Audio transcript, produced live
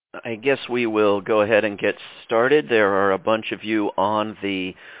I guess we will go ahead and get started. There are a bunch of you on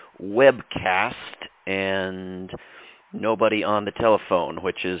the webcast and nobody on the telephone,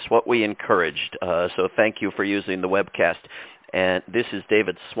 which is what we encouraged. So thank you for using the webcast. And this is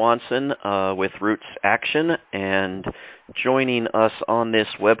David Swanson with Roots Action, and joining us on this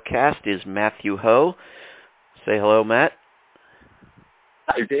webcast is Matthew Ho. Say hello, Matt.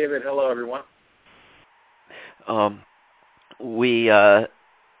 Hi, David. Hello, everyone. We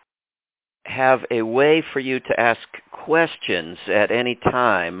have a way for you to ask questions at any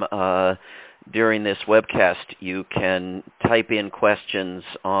time during this webcast. You can type in questions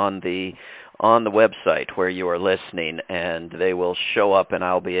on the website where you are listening, and they will show up, and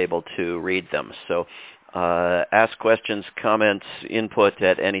I'll be able to read them. So ask questions, comments, input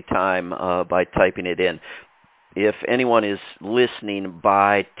at any time by typing it in. If anyone is listening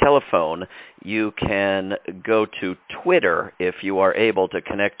by telephone, you can go to Twitter if you are able to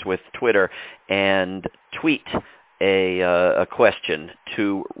connect with Twitter and tweet a question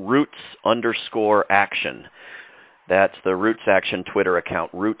to Roots_Action. That's the Roots Action Twitter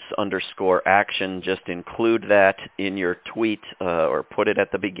account, Roots_Action. Just include that in your tweet or put it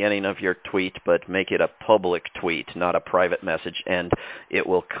at the beginning of your tweet, but make it a public tweet, not a private message, and it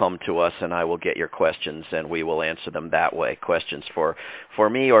will come to us, and I will get your questions, and we will answer them that way. Questions for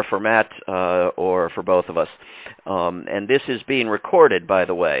me or for Matt or for both of us. And this is being recorded, by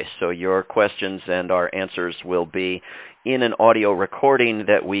the way, so your questions and our answers will be in an audio recording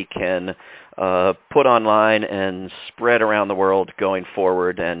that we can put online and spread around the world going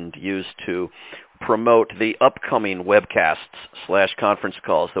forward and use to promote the upcoming webcasts/conference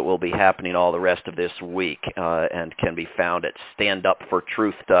calls that will be happening all the rest of this week and can be found at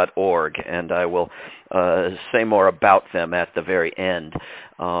standupfortruth.org. And I will say more about them at the very end.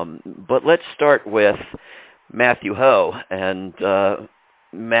 But let's start with Matthew Ho. And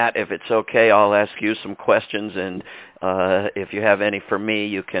Matt, if it's okay, I'll ask you some questions, and if you have any for me,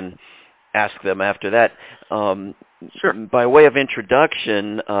 you can ask them after that. Sure. By way of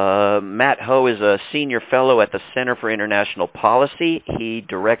introduction, Matt Ho is a senior fellow at the Center for International Policy. He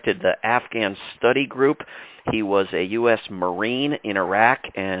directed the Afghan Study Group. He was a U.S. Marine in Iraq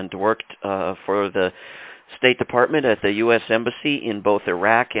and worked for the State Department at the U.S. Embassy in both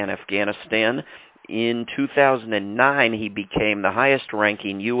Iraq and Afghanistan. In 2009, he became the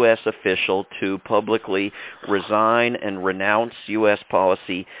highest-ranking U.S. official to publicly resign and renounce U.S.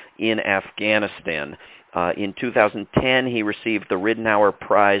 policy in Afghanistan. In 2010, he received the Ridenour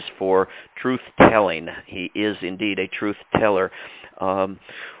Prize for truth-telling. He is indeed a truth-teller.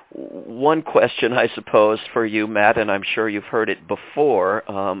 One question, I suppose, for you, Matt, and I'm sure you've heard it before,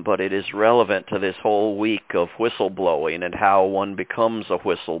 but it is relevant to this whole week of whistleblowing and how one becomes a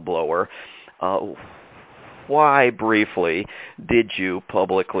whistleblower. Why, briefly, did you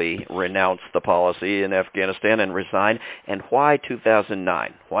publicly renounce the policy in Afghanistan and resign? And why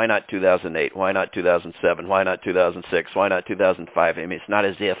 2009? Why not 2008? Why not 2007? Why not 2006? Why not 2005? I mean, it's not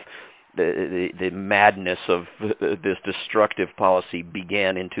as if the madness of this destructive policy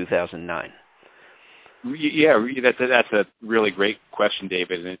began in 2009. Yeah, that's a really great question,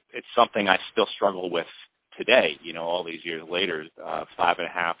 David, and it's something I still struggle with today, all these years later,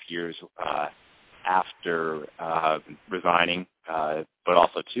 5.5 years after resigning, but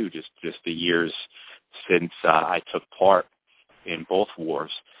also, too, just the years since I took part in both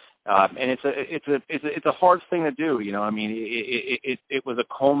wars. And it's a hard thing to do, I mean, it was a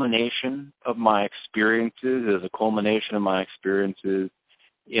culmination of my experiences. It was a culmination of my experiences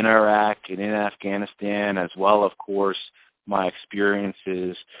in Iraq and in Afghanistan, as well, of course, my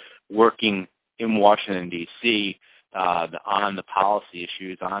experiences working in Washington, D.C., on the policy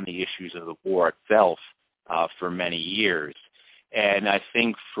issues, on the issues of the war itself for many years. And I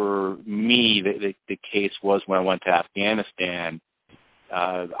think for me, the case was when I went to Afghanistan,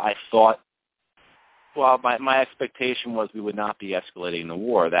 I thought, well, my expectation was we would not be escalating the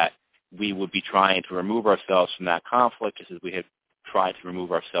war, that we would be trying to remove ourselves from that conflict, just as we had tried to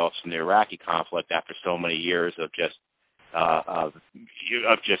remove ourselves from the Iraqi conflict after so many years of just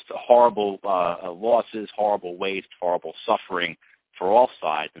horrible losses, horrible waste, horrible suffering for all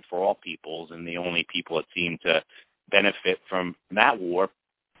sides and for all peoples. And the only people that seemed to benefit from that war,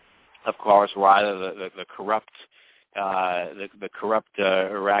 of course, were either the corrupt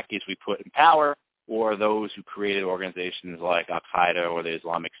Iraqis we put in power, or those who created organizations like Al-Qaeda or the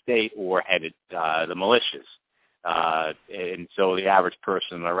Islamic State, or headed the militias. And so the average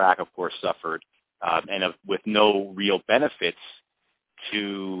person in Iraq, of course, suffered, with no real benefits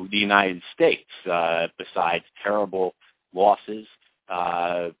to the United States, besides terrible losses,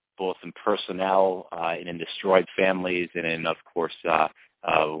 both in personnel and in destroyed families, and in, of course,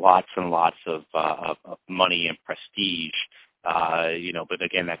 lots and lots of money and prestige, but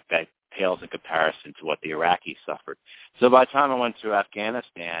again, that pales in comparison to what the Iraqis suffered. So by the time I went to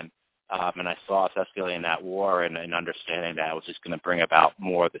Afghanistan, and I saw us escalating that war and understanding that it was just going to bring about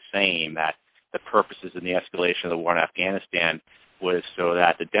more of the same, that the purposes in the escalation of the war in Afghanistan was so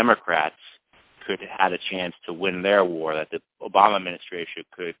that the Democrats could have a chance to win their war, that the Obama administration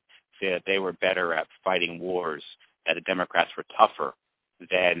could say that they were better at fighting wars, that the Democrats were tougher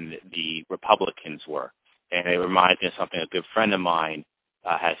than the Republicans were. And it reminds me of something a good friend of mine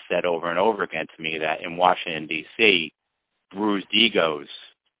has said over and over again to me, that in Washington, D.C., bruised egos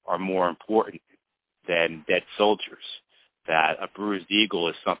are more important than dead soldiers, that a bruised ego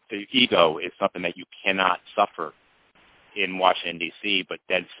is something that you cannot suffer in Washington, D.C., but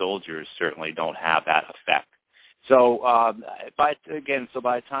dead soldiers certainly don't have that effect. So, by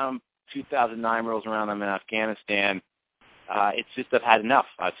the time 2009 rolls around, I'm in Afghanistan, it's just I've had enough.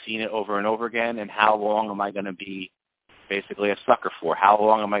 I've seen it over and over again, and how long am I going to be basically a sucker for? How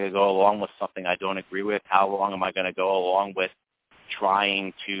long am I going to go along with something I don't agree with? How long am I going to go along with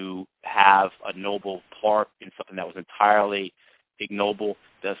trying to have a noble part in something that was entirely ignoble?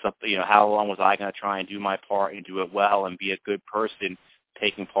 How long was I going to try and do my part and do it well and be a good person,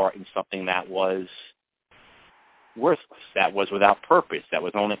 taking part in something that was worthless, that was without purpose, that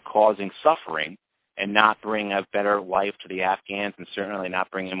was only causing suffering and not bring a better life to the Afghans, and certainly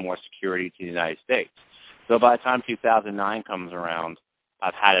not bringing more security to the United States. So by the time 2009 comes around,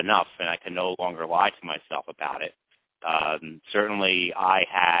 I've had enough, and I can no longer lie to myself about it. Certainly I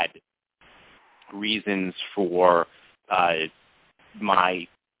had reasons for my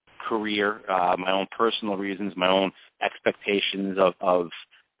career, my own personal reasons, my own expectations of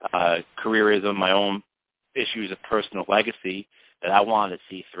careerism, my own issues of personal legacy that I wanted to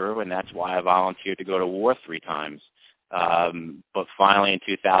see through, and that's why I volunteered to go to war 3 times. But finally in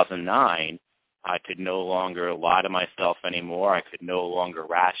 2009, I could no longer lie to myself anymore. I could no longer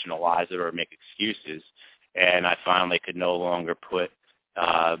rationalize it or make excuses. And I finally could no longer put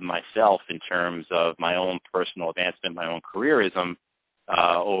myself in terms of my own personal advancement, my own careerism,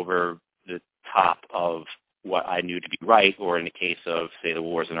 over the top of what I knew to be right, or in the case of, say, the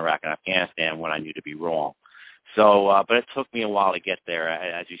wars in Iraq and Afghanistan, what I knew to be wrong. So, but it took me a while to get there,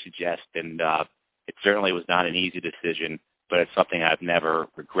 as you suggest, and it certainly was not an easy decision, but it's something I've never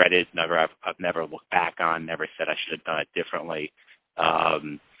regretted, I've never looked back on, never said I should have done it differently.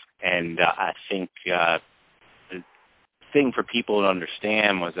 And I think the thing for people to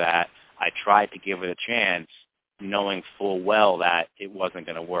understand was that I tried to give it a chance, knowing full well that it wasn't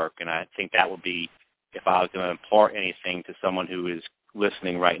going to work. And I think that would be, if I was going to impart anything to someone who is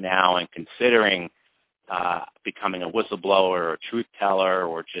listening right now and considering becoming a whistleblower or a truth teller,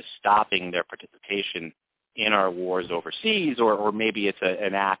 or just stopping their participation in our wars overseas, or maybe it's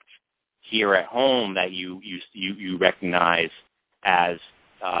an act here at home that you recognize as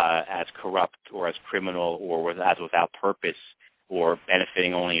corrupt or as criminal or as without purpose or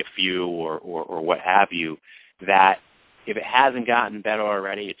benefiting only a few or what have you, that if it hasn't gotten better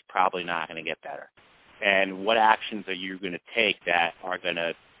already, it's probably not going to get better. And what actions are you going to take that are going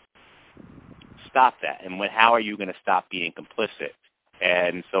to stop that? And how are you going to stop being complicit?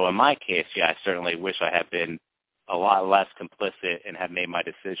 And so in my case, I certainly wish I had been a lot less complicit and had made my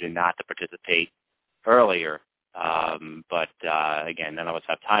decision not to participate earlier. But again, none of us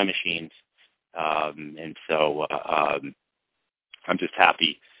have time machines. And so I'm just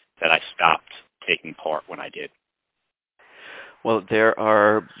happy that I stopped taking part when I did. Well, there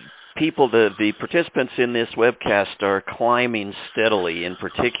are people, the participants in this webcast are climbing steadily, in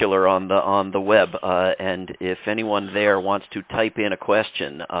particular on the web. And if anyone there wants to type in a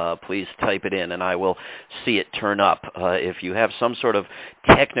question, please type it in, and I will see it turn up. If you have some sort of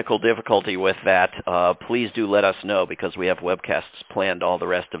technical difficulty with that, please do let us know, because we have webcasts planned all the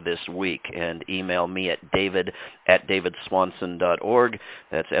rest of this week. And email me at david@davidswanson.org.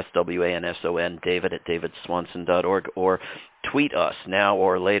 That's SWANSON, David@davidswanson.org, or tweet us now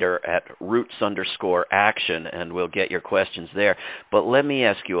or later at Roots_Action, and we'll get your questions there. But let me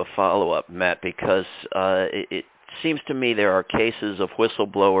ask you a follow-up, Matt, because it seems to me there are cases of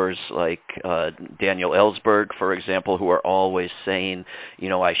whistleblowers like Daniel Ellsberg, for example, who are always saying,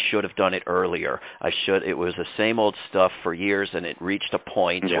 I should have done it earlier. It was the same old stuff for years, and it reached a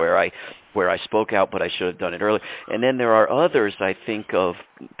point where I spoke out, but I should have done it earlier. And then there are others, I think of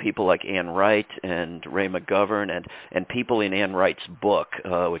people like Ann Wright and Ray McGovern and people in Ann Wright's book,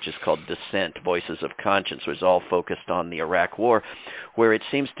 which is called Dissent, Voices of Conscience, was all focused on the Iraq War, where it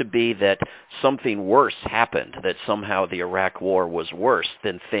seems to be that something worse happened, that somehow the Iraq War was worse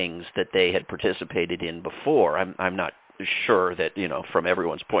than things that they had participated in before. I'm not sure that, from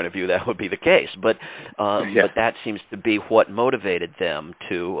everyone's point of view that would be the case, but that seems to be what motivated them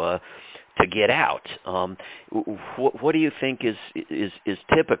to get out. What do you think is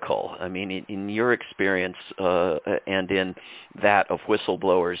typical? I mean, in your experience and in that of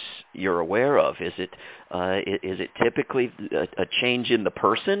whistleblowers you're aware of, is it typically a change in the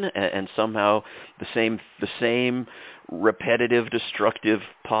person and somehow the same repetitive destructive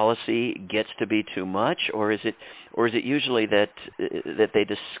policy gets to be too much, or is it usually that they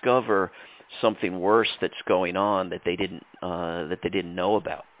discover something worse that's going on that they didn't know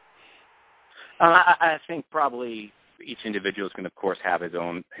about? I think probably each individual is going to, of course, have his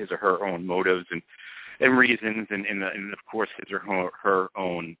or her own motives and reasons, and of course his or her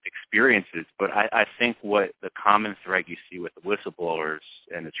own experiences. But I think what the common thread you see with the whistleblowers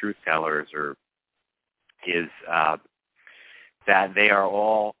and the truth tellers is that they are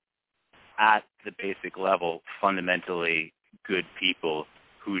all at the basic level fundamentally good people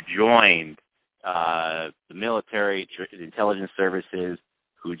who joined the military, the intelligence services,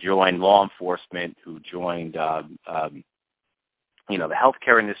 who joined law enforcement, who joined, the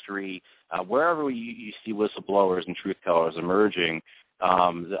healthcare industry, wherever you see whistleblowers and truth tellers emerging.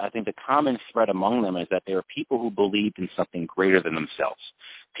 I think the common thread among them is that they are people who believed in something greater than themselves.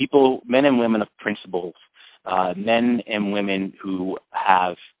 People, men and women of principles, men and women who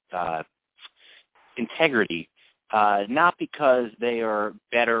have integrity, not because they are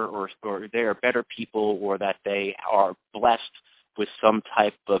better or they are better people or that they are blessed with some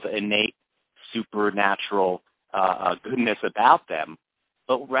type of innate supernatural goodness about them,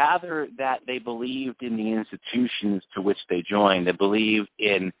 but rather that they believed in the institutions to which they joined. They believed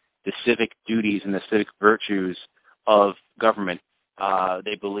in the civic duties and the civic virtues of government.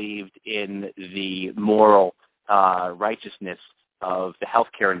 They believed in the moral righteousness of the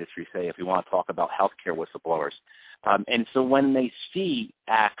healthcare industry, say, if you want to talk about healthcare whistleblowers. And so when they see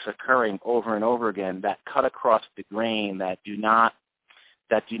acts occurring over and over again that cut across the grain, that do not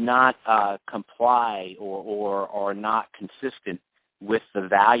comply or are not consistent with the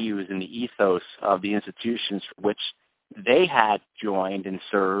values and the ethos of the institutions for which they had joined and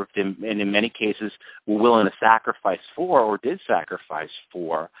served, and in many cases were willing to sacrifice for or did sacrifice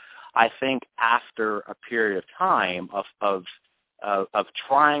for, I think after a period of time of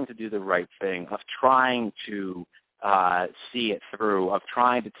trying to do the right thing, of trying to see it through, of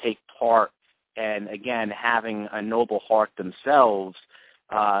trying to take part, and again, having a noble heart themselves,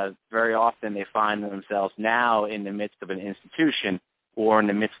 very often they find themselves now in the midst of an institution or in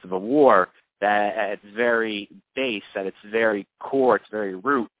the midst of a war that at its very base, at its very core, its very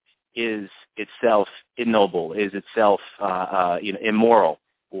root, is itself ignoble, is itself immoral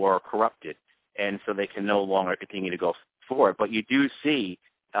or corrupted. And so they can no longer continue to go forward. But you do see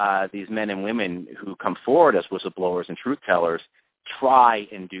these men and women who come forward as whistleblowers and truth tellers try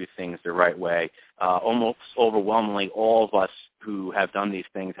and do things the right way. Almost overwhelmingly, all of us who have done these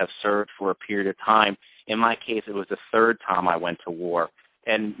things have served for a period of time. In my case, it was the third time I went to war.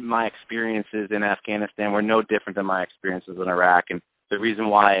 And my experiences in Afghanistan were no different than my experiences in Iraq. And the reason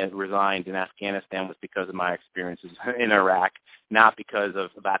why I resigned in Afghanistan was because of my experiences in Iraq, not because of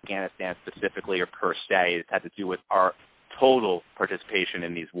Afghanistan specifically or per se. It had to do with our total participation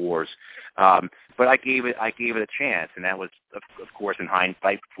in these wars. But I gave it a chance, and that was, of course, in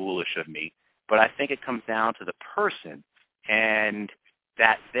hindsight, foolish of me. But I think it comes down to the person and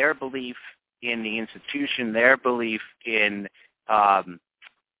that their belief in the institution, their belief in an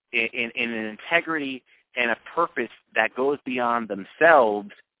integrity and a purpose that goes beyond themselves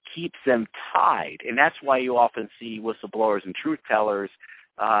keeps them tied. And that's why you often see whistleblowers and truth tellers,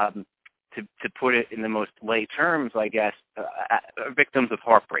 to put it in the most lay terms, I guess, victims of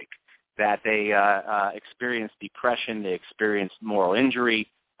heartbreak, that they experience depression, they experience moral injury,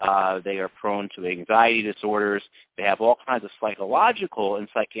 they are prone to anxiety disorders, they have all kinds of psychological and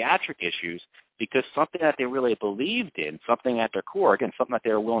psychiatric issues because something that they really believed in, something at their core, again, something that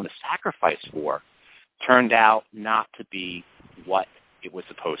they were willing to sacrifice for, turned out not to be what it was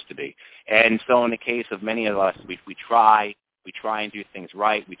supposed to be. And so in the case of many of us, we try and do things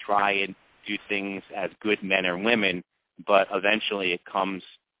right, we try and do things as good men or women, but eventually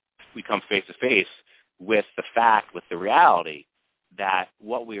we come face to face with the fact, with the reality, that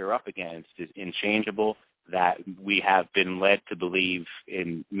what we are up against is inchangeable, that we have been led to believe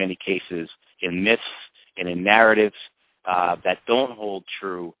in many cases in myths and in narratives that don't hold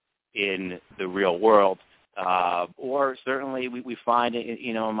true in the real world, or certainly we find,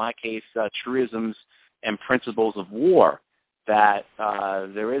 in my case, truisms and principles of war, that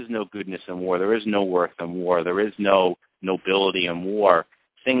there is no goodness in war, there is no worth in war, there is no nobility in war,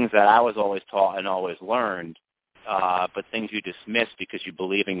 things that I was always taught and always learned but things you dismiss because you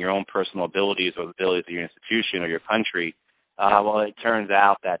believe in your own personal abilities or the abilities of your institution or your country, well, it turns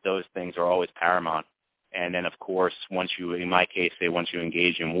out that those things are always paramount. And then, of course, once you, in my case, once you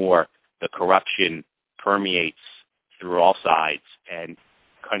engage in war, the corruption permeates through all sides, and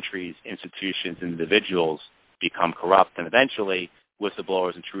countries, institutions, individuals become corrupt, and eventually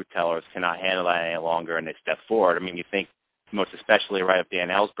whistleblowers and truth tellers cannot handle that any longer, and they step forward. I mean, you think most especially right of Dan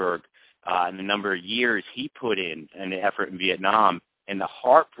Ellsberg and the number of years he put in the effort in Vietnam and the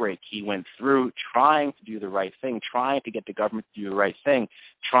heartbreak he went through trying to do the right thing, trying to get the government to do the right thing,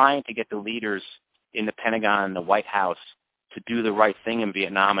 trying to get the leaders in the Pentagon and the White House to do the right thing in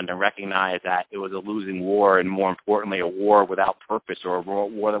Vietnam and to recognize that it was a losing war, and more importantly, a war without purpose, or a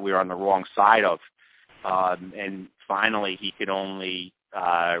war that we were on the wrong side of. And finally, he could only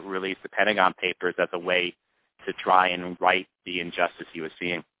release the Pentagon Papers as a way to try and right the injustice he was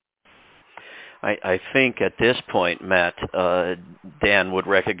seeing. I think at this point, Matt, Dan would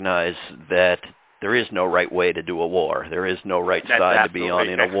recognize that there is no right way to do a war. There is no right side to be on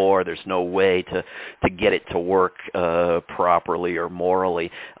in a war. There's no way to get it to work properly or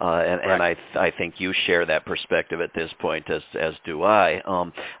morally. And I think you share that perspective at this point, as do I.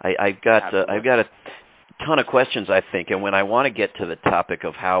 I've got a ton of questions, I think, and when I want to get to the topic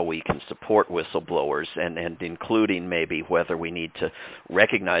of how we can support whistleblowers, and including maybe whether we need to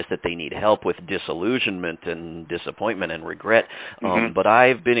recognize that they need help with disillusionment and disappointment and regret, but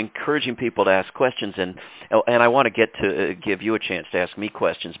I've been encouraging people to ask questions, and I want to get to give you a chance to ask me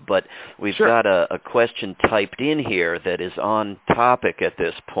questions, but we've got a question typed in here that is on topic at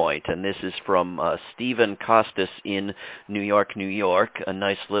this point, and this is from Stephen Costas in New York, a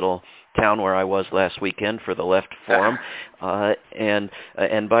nice little town where I was last weekend for the Left Forum, and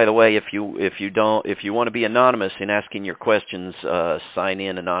by the way, if you want to be anonymous in asking your questions, sign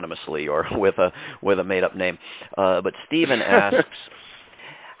in anonymously or with a made up name. But Stephen asks,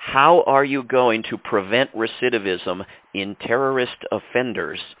 how are you going to prevent recidivism in terrorist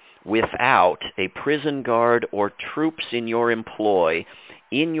offenders without a prison guard or troops in your employ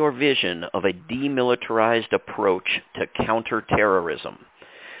in your vision of a demilitarized approach to counterterrorism?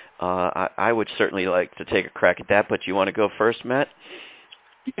 I would certainly like to take a crack at that, but you want to go first, Matt?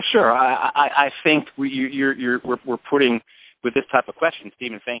 Sure. I think we're putting, with this type of question,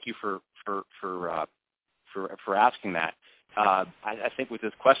 Stephen. Thank you for asking that. I think with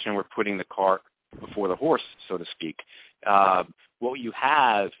this question, we're putting the cart before the horse, so to speak. What you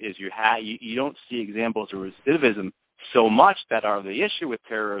have is you don't see examples of recidivism so much that are the issue with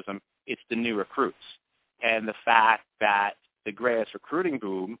terrorism. It's the new recruits, and the fact that the greatest recruiting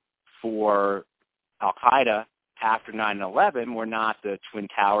boom for Al-Qaeda after 9/11 were not the Twin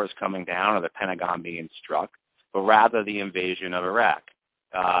Towers coming down or the Pentagon being struck, but rather the invasion of Iraq,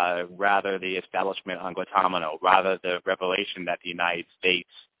 rather the establishment on Guantanamo, rather the revelation that the United States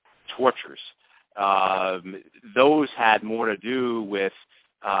tortures. Those had more to do with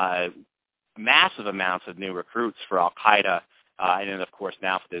massive amounts of new recruits for Al-Qaeda and then, of course,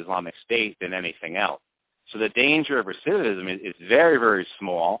 now for the Islamic State than anything else. So the danger of recidivism is very, very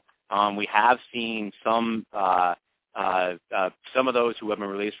small. We have seen some of those who have been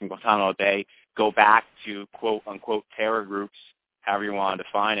released from Guantanamo Bay go back to quote-unquote terror groups, however you want to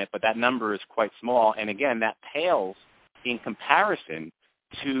define it, but that number is quite small. And again, that pales in comparison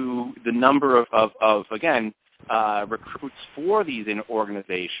to the number of recruits for these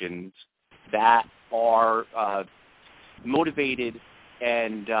organizations that are motivated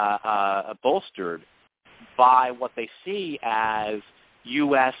and bolstered by what they see as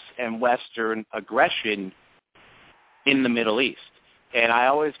U.S. and Western aggression in the Middle East. And I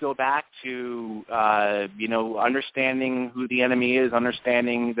always go back to, understanding who the enemy is,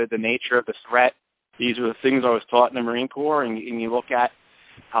 understanding the nature of the threat. These are the things I was taught in the Marine Corps, and you look at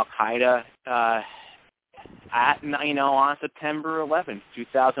Al-Qaeda on September 11th,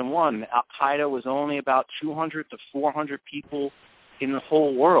 2001. Al-Qaeda was only about 200 to 400 people in the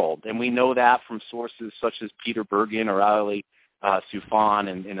whole world, and we know that from sources such as Peter Bergen or Ali Soufan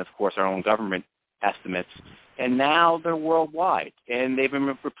and, of course, our own government estimates. And now they're worldwide, and they've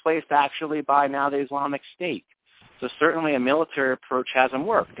been replaced actually by now the Islamic State. So certainly a military approach hasn't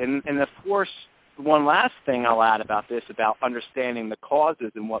worked. And of course, one last thing I'll add about this, about understanding the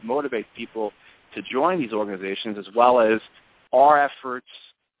causes and what motivates people to join these organizations, as well as our efforts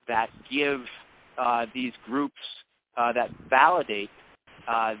that give these groups, that validate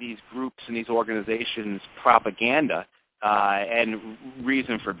these groups and these organizations' propaganda and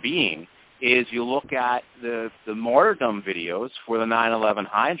reason for being, is you look at the martyrdom videos for the 9/11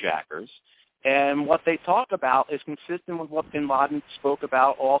 hijackers, and what they talk about is consistent with what bin Laden spoke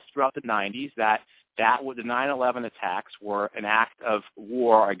about all throughout the 90s, that that the 9/11 attacks were an act of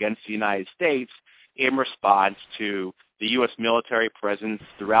war against the United States in response to the U.S. military presence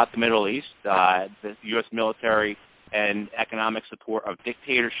throughout the Middle East, the U.S. military and economic support of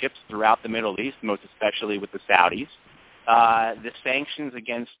dictatorships throughout the Middle East, most especially with the Saudis, the sanctions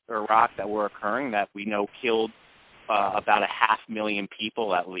against Iraq that were occurring that we know killed about 500,000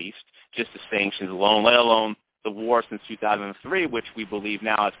 people at least, just the sanctions alone, let alone the war since 2003, which we believe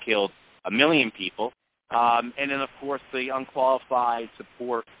now has killed 1 million people. And then, of course, the unqualified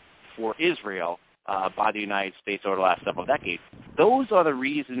support for Israel by the United States over the last several decades. Those are the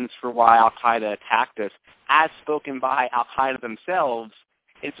reasons for why al-Qaeda attacked us, as spoken by al-Qaeda themselves.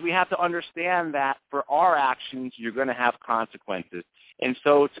 And so we have to understand that for our actions, you're going to have consequences. And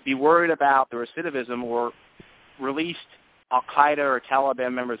so to be worried about the recidivism or released al-Qaeda or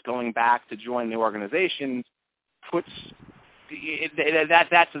Taliban members going back to join the organizations puts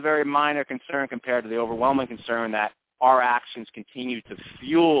that's a very minor concern compared to the overwhelming concern that our actions continue to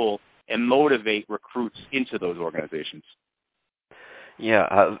fuel and motivate recruits into those organizations.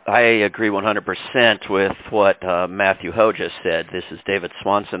 Yeah, I agree 100% with what Matthew Ho just said. This is David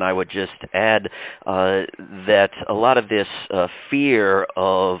Swanson. I would just add that a lot of this fear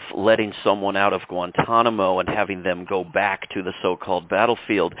of letting someone out of Guantanamo and having them go back to the so-called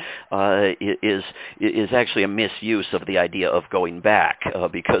battlefield is actually a misuse of the idea of going back,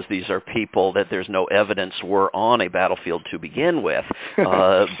 because these are people that there's no evidence were on a battlefield to begin with,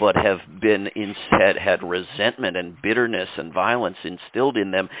 but have been had resentment and bitterness and violence instilled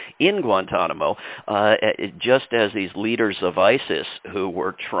in them in Guantanamo, just as these leaders of ISIS who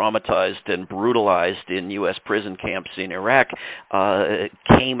were traumatized and brutalized in U.S. prison camps in Iraq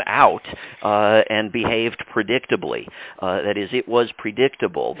came out and behaved predictably. That is, it was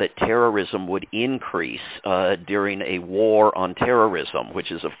predictable that terrorism would increase during a war on terrorism,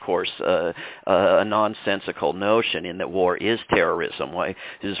 which is, of course, a nonsensical notion in that war is terrorism.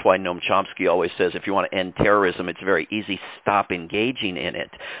 This is why Noam Chomsky always says if you want to end terrorism, it's very easy, stop engaging in it.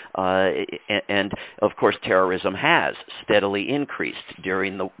 And, of course, terrorism has steadily increased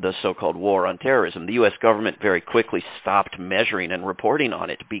during the so-called war on terrorism. The U.S. government very quickly stopped measuring and reporting on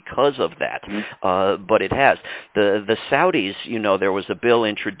it because of that, but it has. The Saudis, there was a bill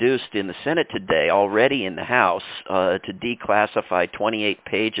introduced in the Senate today, already in the House, to declassify 28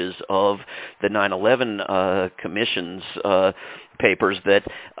 pages of the 9/11 Commission's papers that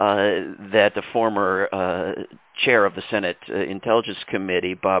the former chair of the Senate Intelligence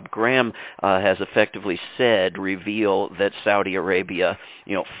Committee, Bob Graham, has effectively said reveal that Saudi Arabia,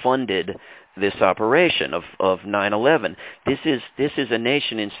 funded this operation of 9/11. This is a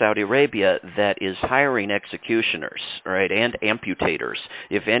nation in Saudi Arabia that is hiring executioners, right, and amputators.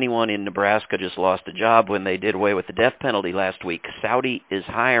 If anyone in Nebraska just lost a job when they did away with the death penalty last week, Saudi is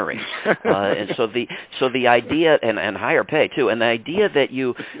hiring, and so the idea and higher pay too, and the idea that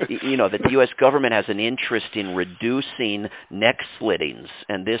that the U.S. government has an interest in reducing neck slittings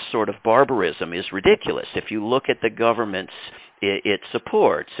and this sort of barbarism is ridiculous. If you look at the government's it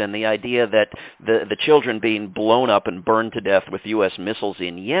supports, and the idea that the children being blown up and burned to death with U.S. missiles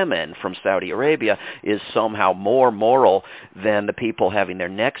in Yemen from Saudi Arabia is somehow more moral than the people having their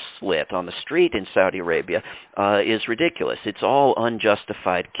necks slit on the street in Saudi Arabia is ridiculous. It's all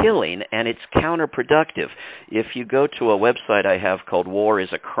unjustified killing, and it's counterproductive. If you go to a website I have called War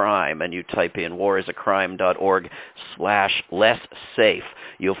is a Crime, and you type in warisacrime.org/less-safe,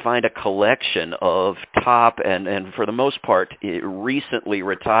 you'll find a collection of top and for the most part, recently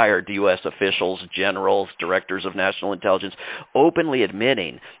retired U.S. officials, generals, directors of national intelligence, openly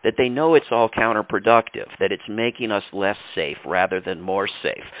admitting that they know it's all counterproductive, that it's making us less safe rather than more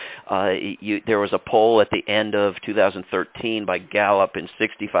safe. There was a poll at the end of 2013 by Gallup in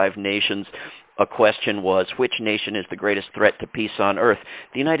 65 nations. A question was, which nation is the greatest threat to peace on earth?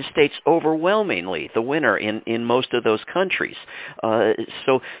 The United States, overwhelmingly the winner in most of those countries.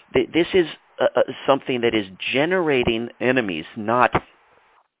 So this is something that is generating enemies, not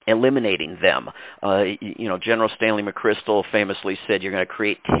eliminating them. General Stanley McChrystal famously said you're going to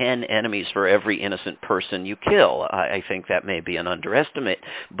create 10 enemies for every innocent person you kill. I think that may be an underestimate,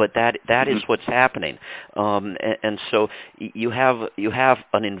 but that is what's happening. And so you have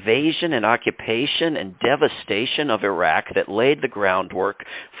an invasion and occupation and devastation of Iraq that laid the groundwork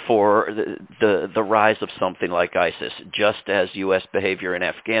for the rise of something like ISIS, just as U.S. behavior in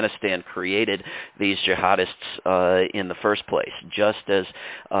Afghanistan created these jihadists in the first place, just as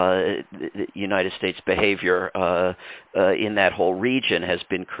the United States behavior in that whole region has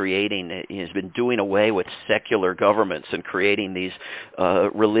been doing away with secular governments and creating these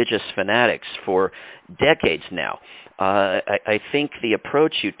religious fanatics for decades now. I think the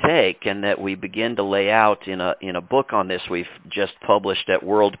approach you take, and that we begin to lay out in a book on this we've just published at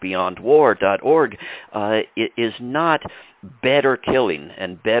worldbeyondwar.org, is not better killing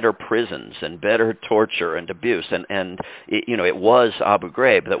and better prisons and better torture and abuse. And it was Abu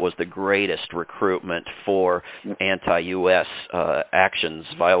Ghraib that was the greatest recruitment for anti-U.S. actions,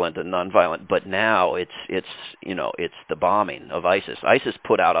 violent and nonviolent. But now it's the bombing of ISIS. ISIS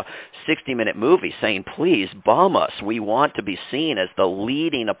put out a 60-minute movie saying, please bomb us. We want to be seen as the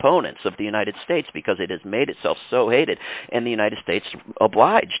leading opponents of the United States because it has made itself so hated. And the United States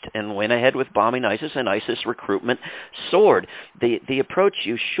obliged and went ahead with bombing ISIS, and ISIS recruitment soared. The approach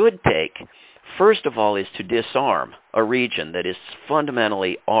you should take, first of all, is to disarm a region that is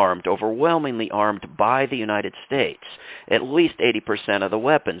fundamentally armed, overwhelmingly armed by the United States. At least 80% of the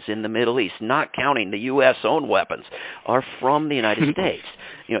weapons in the Middle East, not counting the U.S. own weapons, are from the United States.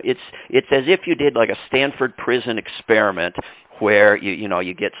 It's as if you did like a Stanford prison experiment where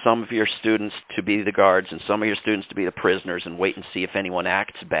you get some of your students to be the guards and some of your students to be the prisoners and wait and see if anyone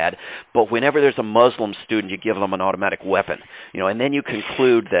acts bad. But whenever there's a Muslim student, you give them an automatic weapon. And then you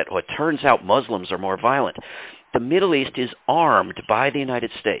conclude that, it turns out Muslims are more violent. The Middle East is armed by the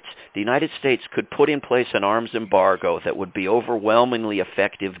United States. The United States could put in place an arms embargo that would be overwhelmingly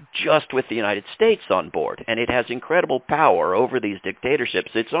effective just with the United States on board. And it has incredible power over these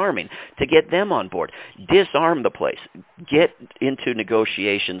dictatorships it's arming to get them on board. Disarm the place. Get into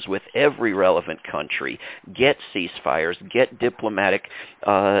negotiations with every relevant country. Get ceasefires. Get diplomatic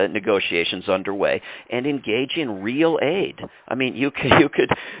negotiations underway. And engage in real aid. I mean, you could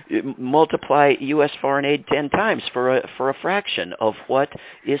multiply U.S. foreign aid 10 times for a fraction of what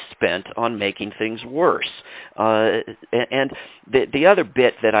is spent on making things worse. And the other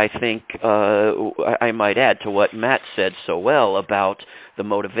bit that I think I might add to what Matt said so well about the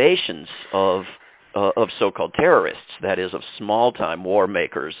motivations of so-called terrorists, that is, of small-time war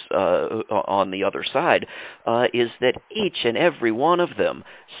makers on the other side, is that each and every one of them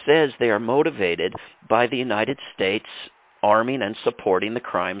says they are motivated by the United States arming and supporting the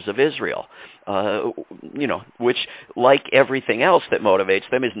crimes of Israel, which, like everything else that motivates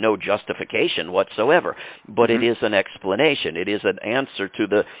them, is no justification whatsoever. But it is an explanation. It is an answer to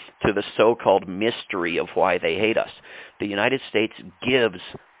the so-called mystery of why they hate us. The United States gives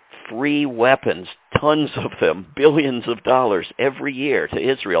free weapons, tons of them, billions of dollars every year to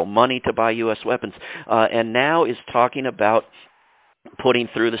Israel, money to buy U.S. weapons, and now is talking about putting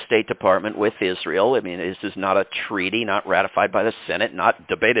through the State Department with Israel. I mean, this is not a treaty, not ratified by the Senate, not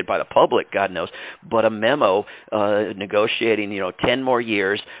debated by the public, God knows, but a memo negotiating, 10 more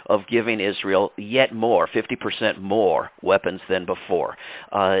years of giving Israel yet more, 50% more weapons than before.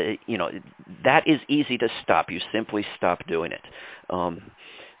 That is easy to stop. You simply stop doing it.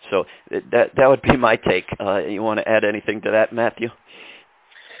 So that would be my take. You want to add anything to that, Matthew?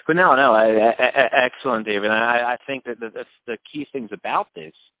 But no, excellent, David. And I think that the key things about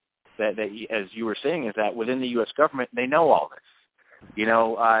this, that as you were saying, is that within the U.S. government, they know all this.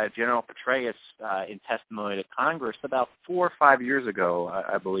 General Petraeus, in testimony to Congress about 4 or 5 years ago,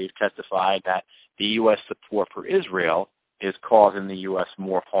 I believe, testified that the U.S. support for Israel is causing the U.S.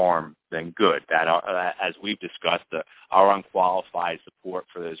 more harm than good. That, as we've discussed, our unqualified support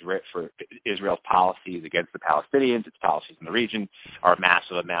for Israel's policies against the Palestinians, its policies in the region, our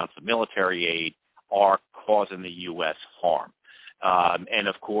massive amounts of military aid are causing the U.S. harm. And,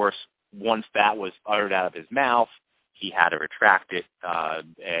 of course, once that was uttered out of his mouth, he had to retract it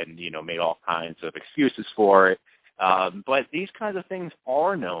and, made all kinds of excuses for it. But these kinds of things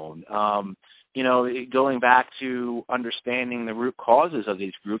are known. Going back to understanding the root causes of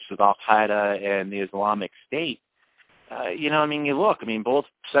these groups of Al-Qaeda and the Islamic State, both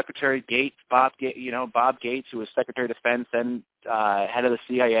Secretary Gates, Bob Gates, who was Secretary of Defense and head of the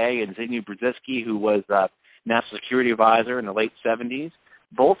CIA, and Zbigniew Brzezinski, who was National Security Advisor in the late 70s,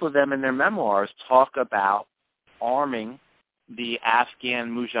 both of them in their memoirs talk about arming the Afghan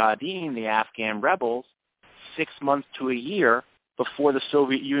Mujahideen, the Afghan rebels, 6 months to a year before the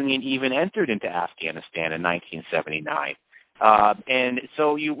Soviet Union even entered into Afghanistan in 1979. And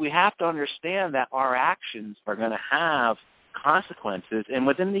so we have to understand that our actions are going to have consequences. And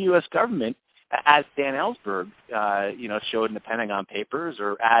within the U.S. government, as Dan Ellsberg, showed in the Pentagon Papers,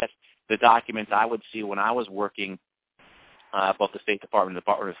 or as the documents I would see when I was working both the State Department and the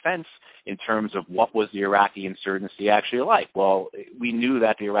Department of Defense in terms of what was the Iraqi insurgency actually like. Well, we knew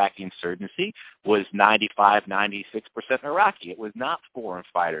that the Iraqi insurgency was 95, 96% Iraqi. It was not foreign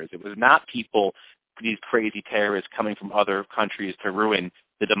fighters. It was not people, these crazy terrorists coming from other countries to ruin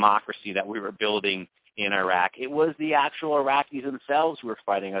the democracy that we were building in Iraq. It was the actual Iraqis themselves who were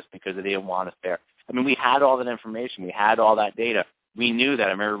fighting us because they didn't want us there. I mean, we had all that information. We had all that data. We knew that.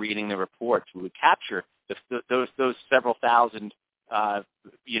 I remember reading the reports. We would capture those several thousand,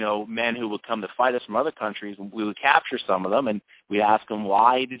 men who would come to fight us from other countries. We would capture some of them, and we'd ask them,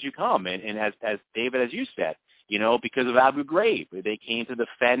 why did you come? And as David, as you said, because of Abu Ghraib. They came to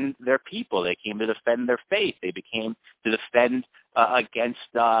defend their people. They came to defend their faith. They came to defend against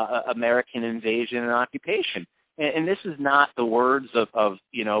American invasion and occupation. And this is not the words of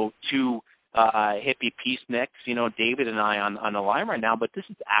two hippie peaceniks, David and I on the line right now, but this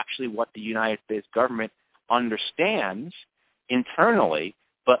is actually what the United States government understands internally,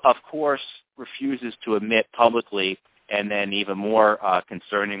 but of course refuses to admit publicly, and then even more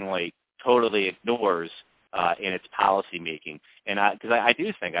concerningly, totally ignores in its policy making. And because I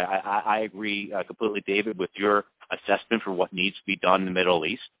do think, I agree completely, David, with your assessment for what needs to be done in the Middle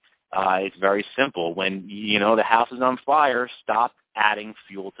East. It's very simple. When, the house is on fire, stop adding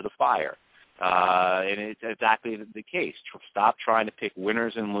fuel to the fire. And it's exactly the case. Stop trying to pick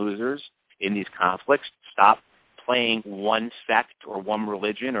winners and losers in these conflicts. Stop playing one sect or one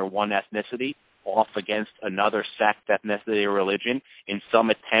religion or one ethnicity off against another sect, ethnicity, or religion in some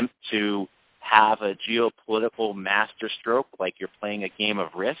attempt to have a geopolitical masterstroke like you're playing a game of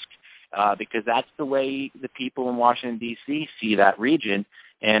Risk, because that's the way the people in Washington, D.C. see that region.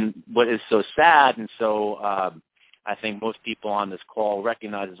 And what is so sad and so I think most people on this call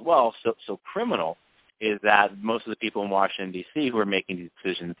recognize as well, so criminal, is that most of the people in Washington, D.C. who are making these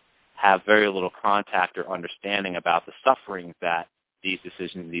decisions have very little contact or understanding about the suffering that these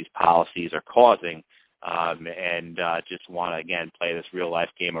decisions, these policies are causing, and just want to, again, play this real-life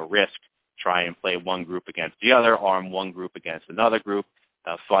game of Risk, try and play one group against the other, arm one group against another group,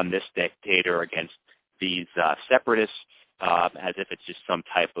 fund this dictator against these separatists, as if it's just some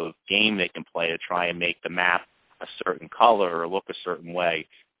type of game they can play to try and make the map a certain color or look a certain way.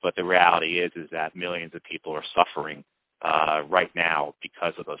 But the reality is that millions of people are suffering right now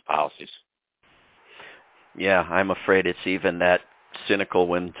because of those policies. Yeah, I'm afraid it's even that cynical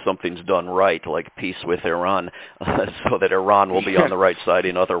when something's done right, like peace with Iran, so that Iran will be on the right side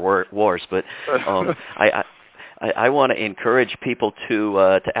in other wars. But I want to encourage people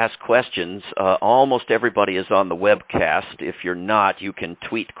to ask questions. Almost everybody is on the webcast. If you're not, you can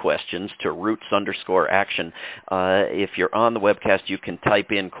tweet questions to Roots_Action. If you're on the webcast, you can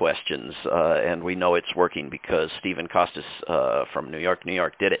type in questions, and we know it's working because Stephen Costas from New York,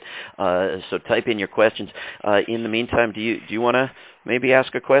 did it. So type in your questions. In the meantime, do you want to maybe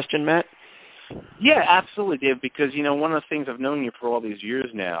ask a question, Matt? Yeah, absolutely, Dave, because, one of the things I've known you for all these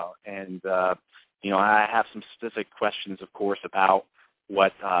years now, and I have some specific questions, of course, about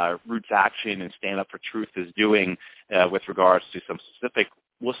what Roots Action and Stand Up for Truth is doing with regards to some specific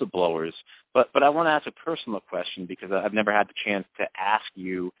whistleblowers. But I want to ask a personal question because I've never had the chance to ask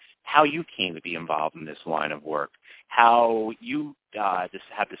you how you came to be involved in this line of work, how you just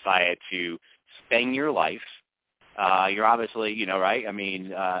have decided to spend your life. You're obviously, right? I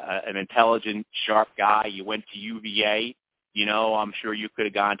mean, an intelligent, sharp guy. You went to UVA. I'm sure you could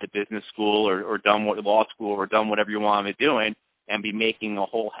have gone to business school or done law school or done whatever you wanted to be doing and be making a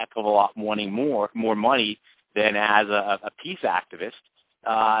whole heck of a lot more money than as a peace activist.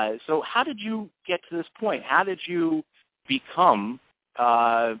 So how did you get to this point? How did you become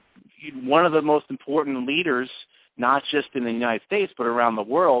one of the most important leaders, not just in the United States, but around the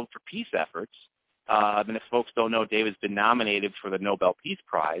world for peace efforts? And if folks don't know, David's been nominated for the Nobel Peace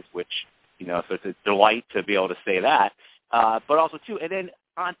Prize, which, so it's a delight to be able to say that. But also, too, and then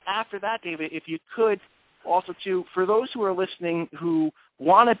after that, David, if you could also, too, for those who are listening who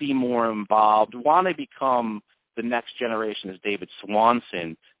want to be more involved, want to become the next generation as David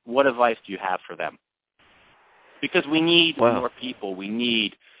Swanson, what advice do you have for them? Because we need more people. We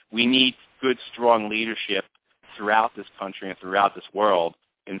need good, strong leadership throughout this country and throughout this world.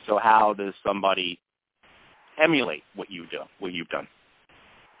 And so how does somebody emulate what you've done?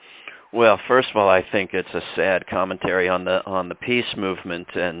 Well, first of all, I think it's a sad commentary on the peace movement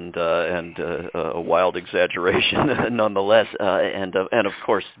and a wild exaggeration, nonetheless. And of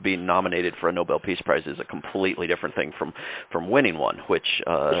course, being nominated for a Nobel Peace Prize is a completely different thing from winning one, which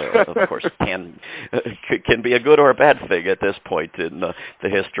of course can be a good or a bad thing at this point in the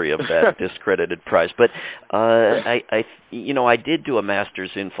history of that discredited prize. But I did do a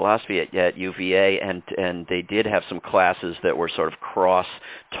master's in philosophy at UVA, and they did have some classes that were sort of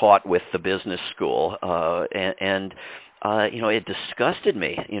cross-taught with the business school, and it disgusted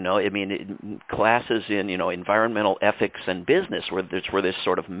me. Classes in environmental ethics and business were this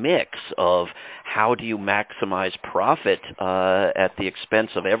sort of mix of how do you maximize profit at the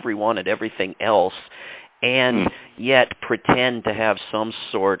expense of everyone and everything else. and yet pretend to have some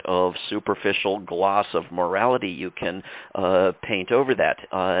sort of superficial gloss of morality you can paint over that.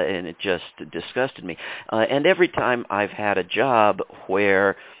 And it just disgusted me. And every time I've had a job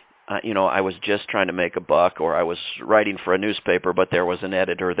where I was just trying to make a buck, or I was writing for a newspaper, but there was an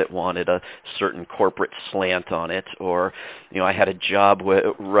editor that wanted a certain corporate slant on it, or, I had a job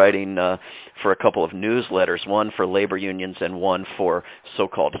writing for a couple of newsletters, one for labor unions and one for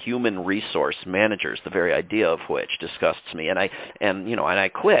so-called human resource managers, the very idea of which disgusts me. And I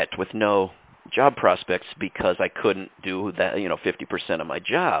quit with no job prospects because I couldn't do that, 50% of my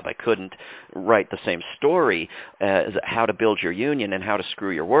job. I couldn't write the same story as how to build your union and how to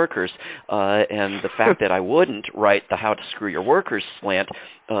screw your workers. And the fact that I wouldn't write the how to screw your workers slant,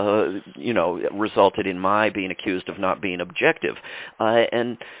 resulted in my being accused of not being objective.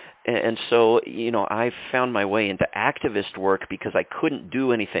 And so, I found my way into activist work because I couldn't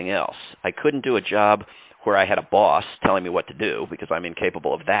do anything else. I couldn't do a job where I had a boss telling me what to do because I'm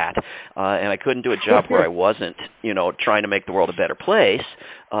incapable of that. And I couldn't do a job where I wasn't, trying to make the world a better place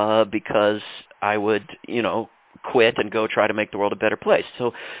because I would, quit and go try to make the world a better place.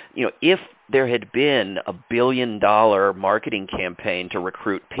 So, if there had been a $1 billion marketing campaign to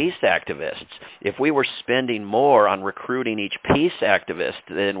recruit peace activists, if we were spending more on recruiting each peace activist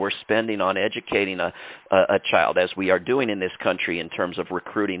than we're spending on educating a child, as we are doing in this country in terms of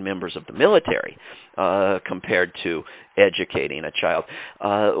recruiting members of the military, compared to educating a child,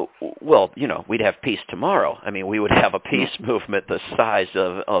 we'd have peace tomorrow. I mean, we would have a peace movement the size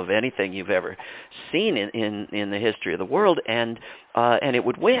of anything you've ever seen in the history of the world, and it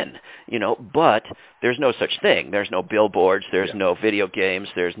would win, but there's no such thing. There's no billboards, there's no video games,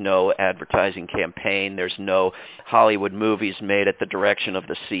 there's no advertising campaign, there's no Hollywood movies made at the direction of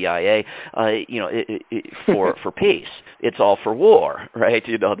the CIA, for peace. It's all for war, right?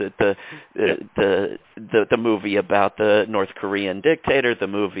 The movie about the North Korean dictator, the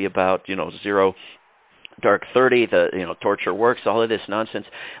movie about, Zero Dark 30, the torture works, all of this nonsense.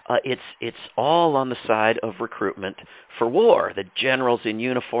 It's all on the side of recruitment for war. The generals in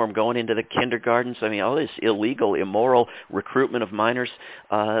uniform going into the kindergartens. I mean, all this illegal, immoral recruitment of minors.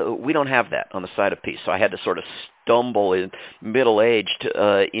 We don't have that on the side of peace. So I had to sort of stumble in middle-aged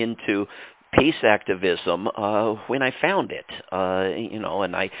into peace activism when I found it,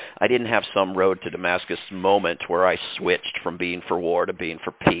 and I didn't have some road to Damascus moment where I switched from being for war to being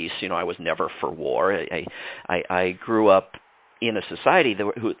for peace. I was never for war. I grew up in a society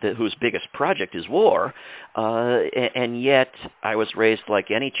whose biggest project is war, and yet I was raised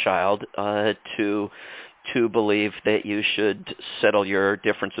like any child to believe that you should settle your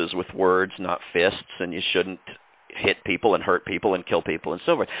differences with words, not fists, and you shouldn't hit people and hurt people and kill people and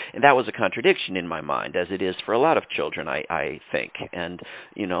so forth. And that was a contradiction in my mind, as it is for a lot of children, I think. And,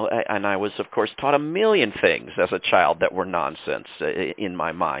 and I was, of course, taught a million things as a child that were nonsense in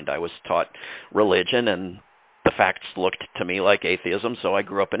my mind. I was taught religion, and the facts looked to me like atheism, so I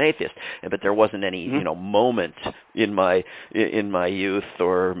grew up an atheist. But there wasn't any, moment in my youth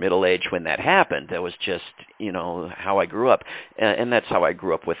or middle age when that happened. That was just, how I grew up, and that's how I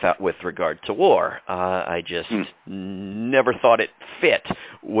grew up with regard to war. I just never thought it fit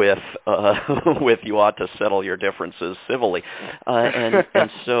with you ought to settle your differences civilly,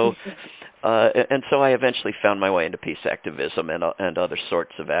 and so I eventually found my way into peace activism and other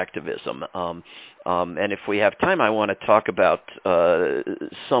sorts of activism. And if we have time, I want to talk about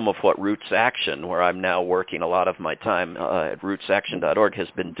some of what Roots Action, where I'm now working a lot of my time at rootsaction.org, has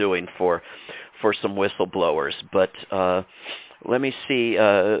been doing for some whistleblowers. But let me see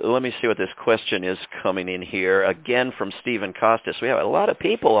what this question is coming in here. Again, from Stephen Costas. We have a lot of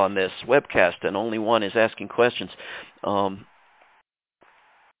people on this webcast, and only one is asking questions.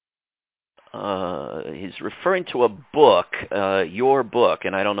 He's referring to a book, your book,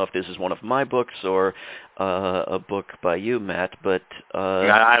 and I don't know if this is one of my books or a book by you, Matt, but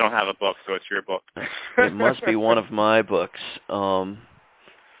I don't have a book, so it's your book. It must be one of my books. I'm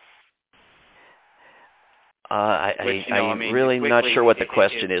really not sure what the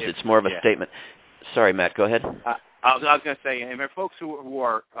question is. It's more of a statement. Sorry, Matt, go ahead. I was going to say, and there are folks who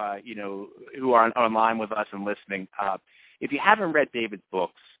are who are online with us and listening. If you haven't read David's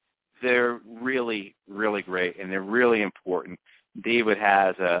books, they're really, really great, and they're really important. David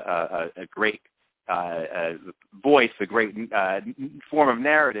has a great voice, a great form of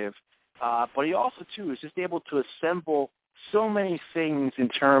narrative, but he also, too, is just able to assemble so many things in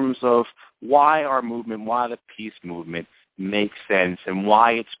terms of why our movement, why the peace movement makes sense, and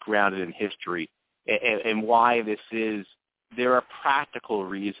why it's grounded in history, and why this is there are practical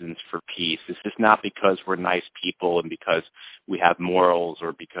reasons for peace. This is not because we're nice people and because we have morals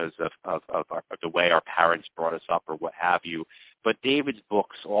or because of the way our parents brought us up or what have you. But David's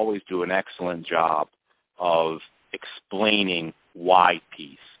books always do an excellent job of explaining why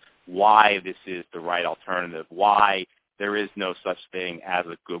peace, why this is the right alternative, why there is no such thing as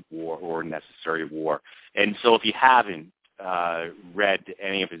a good war or a necessary war. And so if you haven't read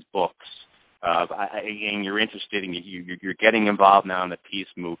any of his books, and you're interested in you're getting involved now in the peace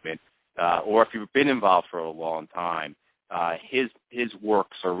movement, or if you've been involved for a long time, his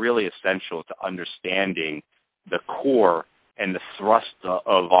works are really essential to understanding the core and the thrust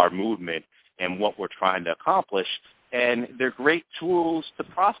of our movement and what we're trying to accomplish. And they're great tools to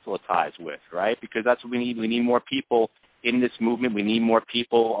proselytize with, right? Because that's what we need. We need more people in this movement. We need more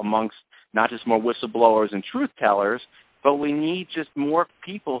people amongst not just more whistleblowers and truth tellers, but we need just more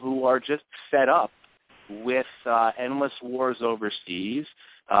people who are just fed up with endless wars overseas,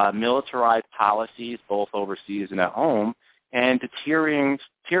 militarized policies both overseas and at home, and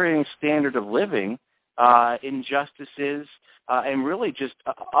deteriorating standard of living, injustices, and really just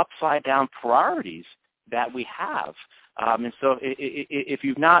upside-down priorities that we have. And so if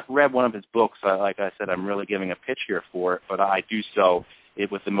you've not read one of his books, like I said, I'm really giving a pitch here for it, but I do so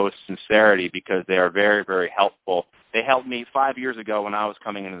with the most sincerity because they are very, very helpful. They helped me 5 years ago when I was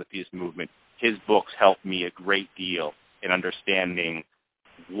coming into the peace movement. His books helped me a great deal in understanding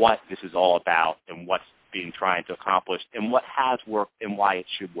what this is all about and what's being trying to accomplish and what has worked and why it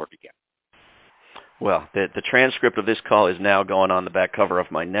should work again. Well, the transcript of this call is now going on the back cover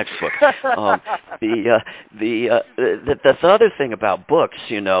of my next book. The other thing about books,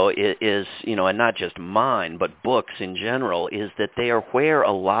 is and not just mine, but books in general, is that they are where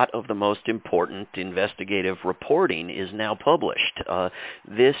a lot of the most important investigative reporting is now published.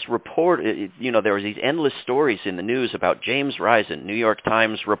 This report, there was these endless stories in the news about James Risen, New York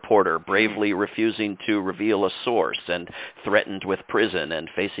Times reporter, bravely refusing to reveal a source and threatened with prison and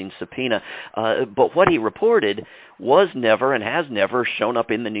facing subpoena. But what he reported was never and has never shown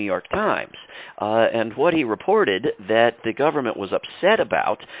up in the New York Times. And what he reported that the government was upset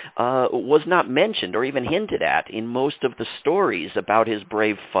about was not mentioned or even hinted at in most of the stories about his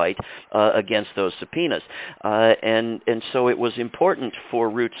brave fight against those subpoenas. And so it was important for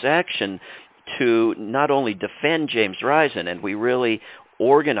Roots Action to not only defend James Risen, and we really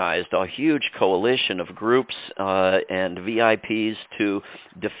organized a huge coalition of groups and VIPs to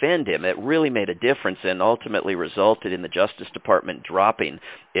defend him. It really made a difference and ultimately resulted in the Justice Department dropping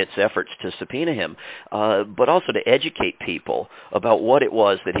its efforts to subpoena him, but also to educate people about what it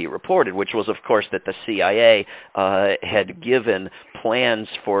was that he reported, which was, of course, that the CIA had given plans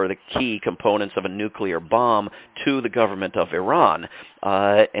for the key components of a nuclear bomb to the government of Iran,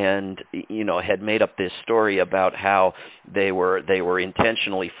 and had made up this story about how they were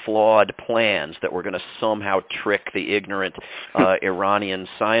intentionally flawed plans that were going to somehow trick the ignorant Iranian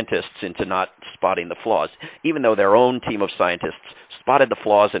scientists into not spotting the flaws, even though their own team of scientists spotted the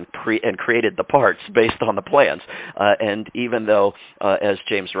flaws and created the parts based on the plans. And even though, as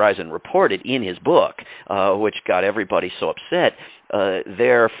James Risen reported in his book, which got everybody so upset,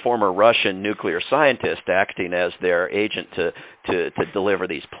 their former Russian nuclear scientist acting as their agent to deliver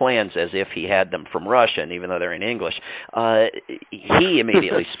these plans as if he had them from Russia, and even though they're in English, he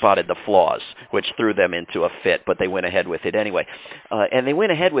immediately spotted the flaws, which threw them into a fit, but they went ahead with it anyway. And they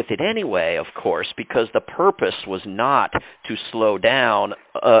went ahead with it anyway, of course, because the purpose was not to slow down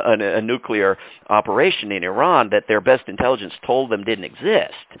a nuclear operation in Iran that their best intelligence told them didn't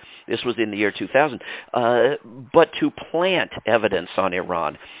exist. This was in the year 2000, but to plant evidence on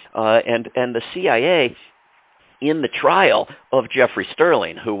Iran. And the CIA, in the trial of Jeffrey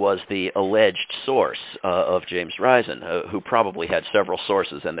Sterling, who was the alleged source of James Risen, who probably had several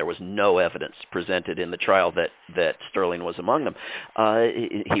sources, and there was no evidence presented in the trial that Sterling was among them,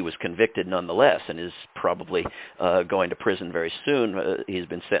 he was convicted nonetheless and is probably going to prison very soon. He's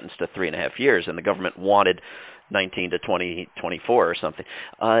been sentenced to 3.5 years, and the government wanted 19 to 24 or something.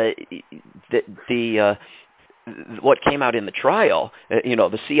 What came out in the trial,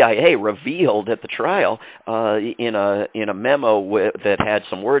 the CIA revealed at the trial in a memo that had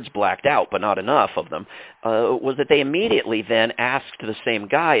some words blacked out, but not enough of them, was that they immediately then asked the same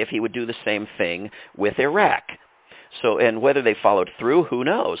guy if he would do the same thing with Iraq. So, and whether they followed through, who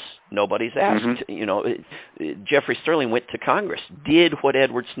knows? Nobody's asked. Mm-hmm. Jeffrey Sterling went to Congress, did what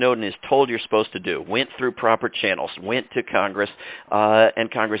Edward Snowden is told you're supposed to do, went through proper channels, went to Congress, and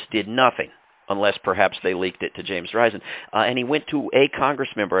Congress did nothing, unless perhaps they leaked it to James Risen. And he went to a Congress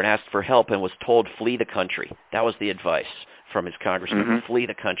member and asked for help and was told, flee the country. That was the advice from his congressman to flee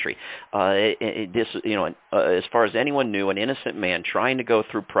the country. As far as anyone knew, an innocent man trying to go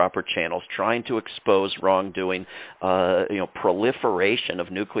through proper channels, trying to expose wrongdoing, proliferation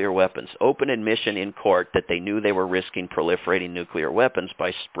of nuclear weapons, open admission in court that they knew they were risking proliferating nuclear weapons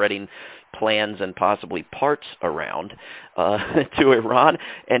by spreading plans and possibly parts around to Iran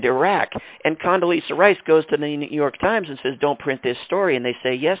and Iraq. And Condoleezza Rice goes to the New York Times and says, "Don't print this story," and they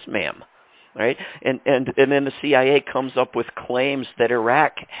say, "Yes, ma'am." Right? And then the CIA comes up with claims that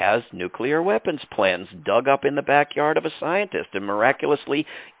Iraq has nuclear weapons plans dug up in the backyard of a scientist, and miraculously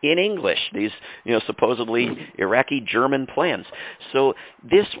in English, these supposedly Iraqi German plans. So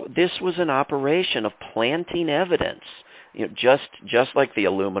this was an operation of planting evidence. Just like the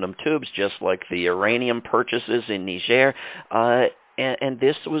aluminum tubes, just like the uranium purchases in Niger, and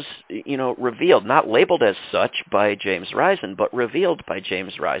this was, revealed, not labeled as such by James Risen, but revealed by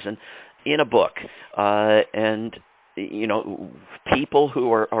James Risen in a book. And people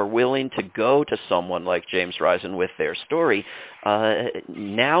who are willing to go to someone like James Risen with their story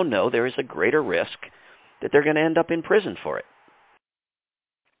now know there is a greater risk that they're going to end up in prison for it.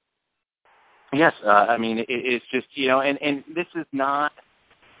 Yes, it's just, and this is not.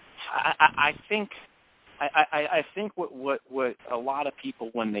 I think what a lot of people,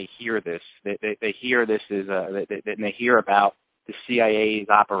 when they hear this, they hear this is they hear about the CIA's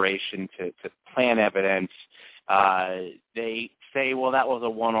operation to plant evidence. They say, well, that was a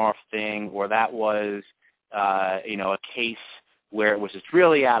one-off thing, or that was a case where it was just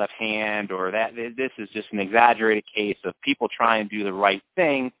really out of hand, or that this is just an exaggerated case of people trying to do the right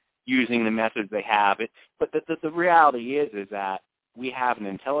thing using the methods they have. But the reality is that we have an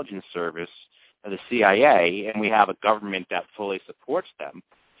intelligence service, the CIA, and we have a government that fully supports them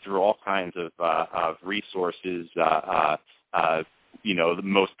through all kinds of resources. The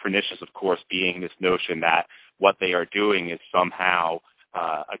most pernicious, of course, being this notion that what they are doing is somehow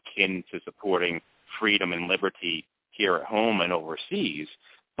akin to supporting freedom and liberty here at home and overseas.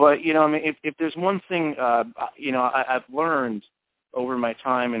 But if there's one thing I've learned over my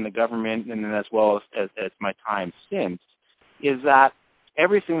time in the government, and then as well as my time since, is that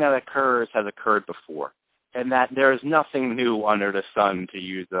everything that occurs has occurred before, and that there is nothing new under the sun, to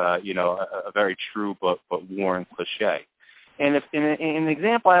use a very true but worn cliche. And an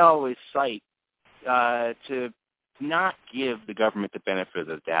example I always cite, to not give the government the benefit of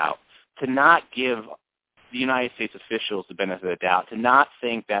the doubt, to not give the United States officials the benefit of the doubt, to not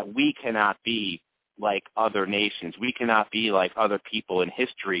think that we cannot be like other nations, we cannot be like other people in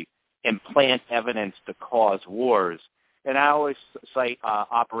history and plant evidence to cause wars. And I always cite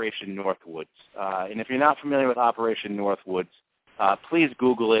Operation Northwoods. And if you're not familiar with Operation Northwoods, please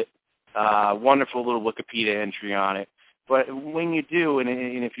Google it. Wonderful little Wikipedia entry on it. But when you do, and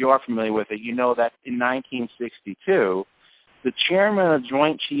if you are familiar with it, you know that in 1962, the chairman of the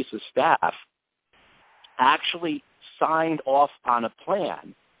Joint Chiefs of Staff actually signed off on a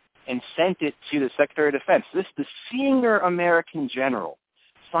plan and sent it to the Secretary of Defense. The senior American general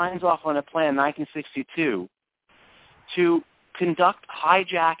signs off on a plan in 1962 to conduct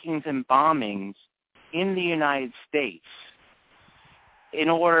hijackings and bombings in the United States in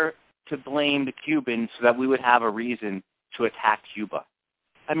order to blame the Cubans so that we would have a reason to attack Cuba.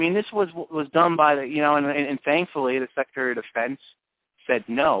 This was done by and thankfully the Secretary of Defense said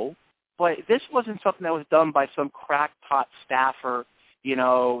no, but this wasn't something that was done by some crackpot staffer,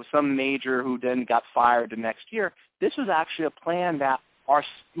 some major who then got fired the next year. This was actually a plan that our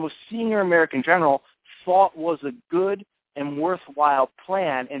most senior American general thought was a good and worthwhile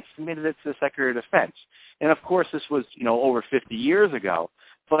plan and submitted it to the Secretary of Defense. And of course, this was, over 50 years ago.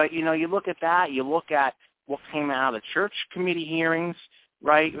 But, you look at that, you look at what came out of the Church Committee hearings,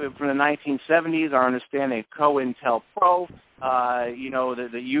 right, from the 1970s, our understanding of COINTELPRO,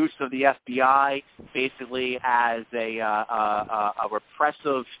 the use of the FBI basically as a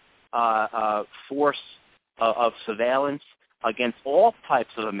repressive force of surveillance against all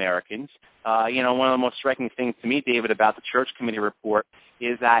types of Americans. One of the most striking things to me, David, about the Church Committee report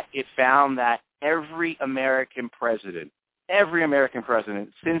is that it found that every American president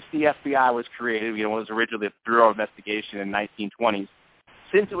since the FBI was created, it was originally the Bureau of Investigation in the 1920s,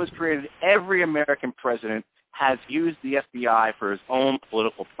 since it was created, every American president has used the FBI for his own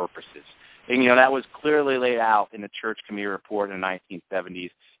political purposes. And, that was clearly laid out in the Church Committee report in the 1970s,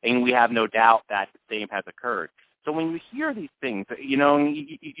 and we have no doubt that the same has occurred. So when you hear these things,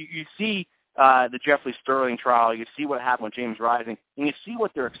 you see the Jeffrey Sterling trial, you see what happened with James Rising, and you see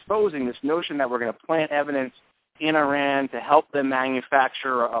what they're exposing, this notion that we're going to plant evidence in Iran to help them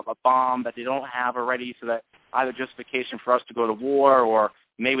manufacture a bomb that they don't have already, so that either justification for us to go to war, or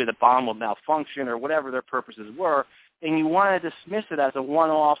maybe the bomb will malfunction, or whatever their purposes were. and you want to dismiss it as a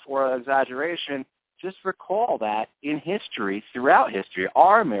one-off or an exaggeration, just recall that in history, throughout history,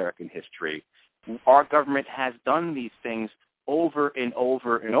 our American history, our government has done these things over and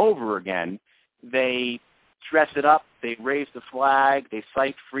over and over again. They dress it up, they raise the flag, they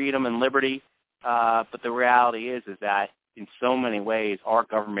cite freedom and liberty, but the reality is that in so many ways, our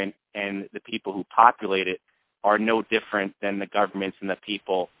government and the people who populate it are no different than the governments and the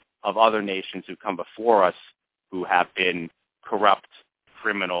people of other nations who come before us who have been corrupt,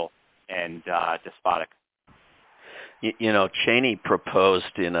 criminal, and despotic. You know, Cheney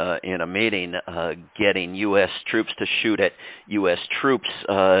proposed in a meeting getting U.S. troops to shoot at U.S. troops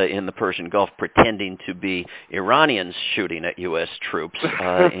in the Persian Gulf, pretending to be Iranians shooting at U.S. troops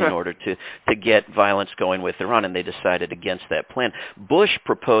in order to get violence going with Iran, and they decided against that plan. Bush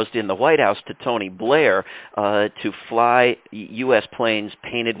proposed in the White House to Tony Blair to fly U.S. planes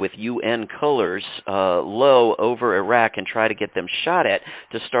painted with UN colors low over Iraq and try to get them shot at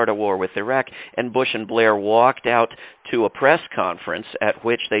to start a war with Iraq, and Bush and Blair walked out to a press conference at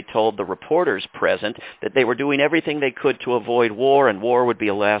which they told the reporters present that they were doing everything they could to avoid war, and war would be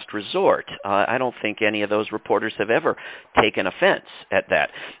a last resort. I don't think any of those reporters have ever taken offense at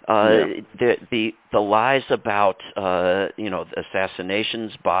that. The lies about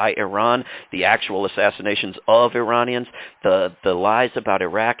assassinations by Iran, the actual assassinations of Iranians, the lies about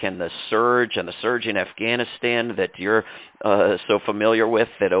Iraq and the surge in Afghanistan that you're so familiar with,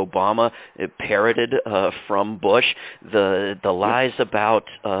 that Obama parroted from Bush, the lies about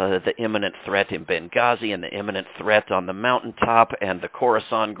the imminent threat in Benghazi and the imminent threat on the mountaintop and the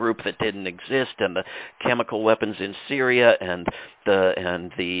Khorasan group that didn't exist, and the chemical weapons in Syria, and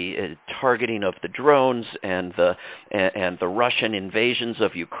the targeting of the drones, and the Russian invasions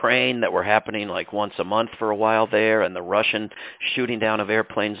of Ukraine that were happening like once a month for a while there, and the Russian shooting down of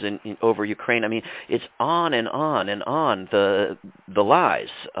airplanes over Ukraine. I mean, it's on and on and on, the lies,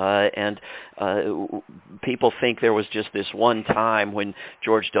 and people think there was just this one time when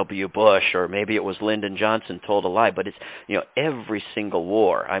George W. Bush, or maybe it was Lyndon Johnson, told a lie, but it's every single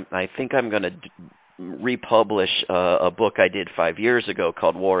war. I think I'm going to republish a book I did 5 years ago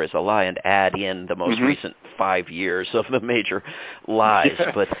called War is a Lie, and add in the most recent 5 years of the major lies.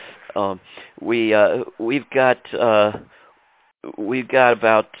 But we've got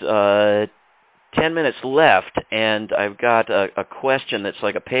about 10 minutes left, and I've got a question that's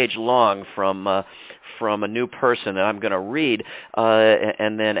like a page long from a new person that I'm going to read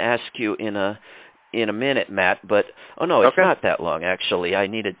and then ask you in a minute, Matt. But it's not that long actually. I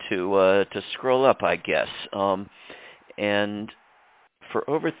needed to scroll up, I guess. And for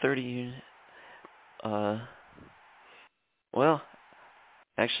over 30 years,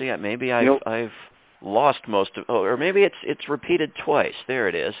 actually, maybe I've lost most of, or maybe it's repeated twice. There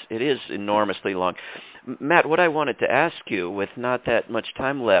it is. It is enormously long. Matt, what I wanted to ask you, with not that much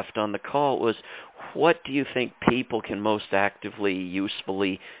time left on the call, was what do you think people can most actively,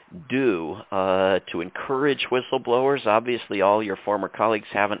 usefully do to encourage whistleblowers? Obviously, all your former colleagues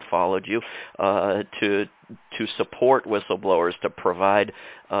haven't followed you. To support whistleblowers, to provide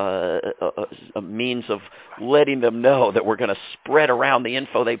a means of letting them know that we're going to spread around the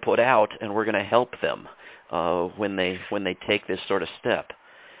info they put out, and we're going to help them when they take this sort of step.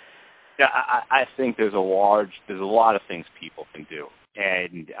 Yeah, I think there's a lot of things people can do,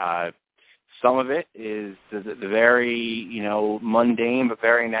 and some of it is the very mundane but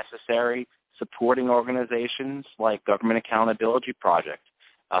very necessary supporting organizations like Government Accountability Project.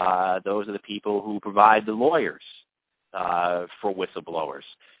 Those are the people who provide the lawyers for whistleblowers,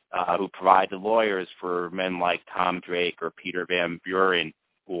 who provide the lawyers for men like Tom Drake or Peter Van Buren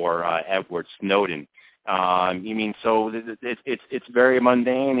or Edward Snowden. So it's very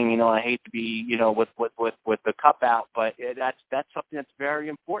mundane, and I hate to be with the cup out, but that's something that's very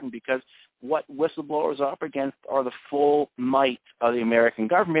important, because what whistleblowers are up against are the full might of the American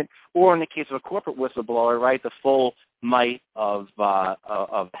government, or in the case of a corporate whistleblower, right, the full might of a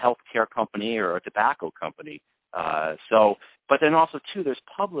healthcare company or a tobacco company. But then also too, there's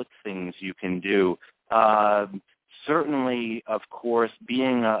public things you can do. Certainly, of course,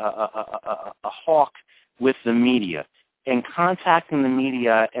 being a hawk with the media and contacting the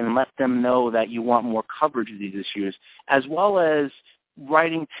media and let them know that you want more coverage of these issues, as well as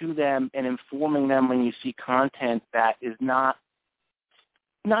writing to them and informing them when you see content that is not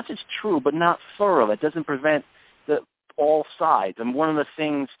just true, but not thorough, that doesn't present all sides. And one of the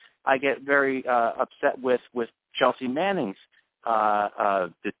things I get very upset with Chelsea Manning's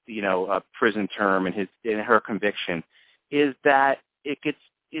prison term and her conviction is that it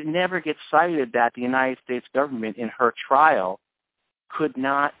never gets cited that the United States government in her trial could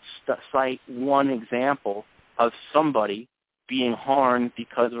not cite one example of somebody being harmed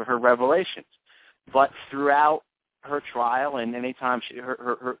because of her revelations. But throughout her trial, and anytime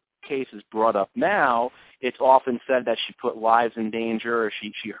her case is brought up now, it's often said that she put lives in danger or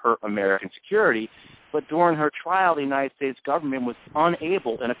she hurt American security. But during her trial, the United States government was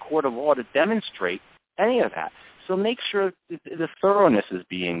unable in a court of law to demonstrate any of that. So make sure the thoroughness is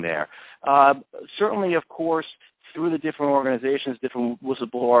being there. Certainly, of course, through the different organizations, different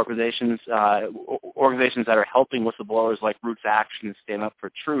whistleblower organizations, organizations that are helping whistleblowers like Roots Action and Stand Up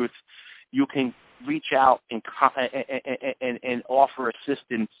for Truth, you can reach out and offer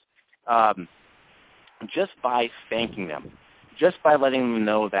assistance just by thanking them, just by letting them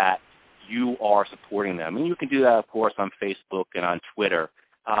know that you are supporting them. And you can do that, of course, on Facebook and on Twitter.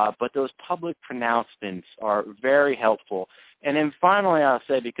 But those public pronouncements are very helpful. And then finally, I'll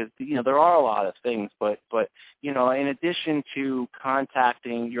say, because there are a lot of things, but in addition to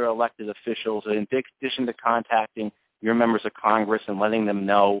contacting your elected officials, in addition to contacting your members of Congress and letting them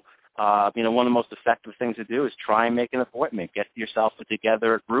know, one of the most effective things to do is try and make an appointment. Get yourself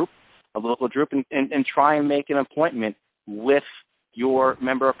together a local group, and try and make an appointment with your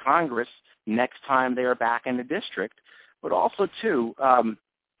member of Congress next time they are back in the district. But also, too,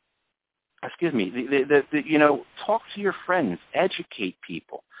 talk to your friends, educate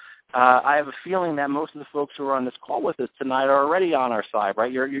people. I have a feeling that most of the folks who are on this call with us tonight are already on our side,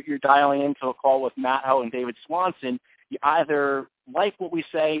 right? You're dialing into a call with Matt Hoh and David Swanson. You either like what we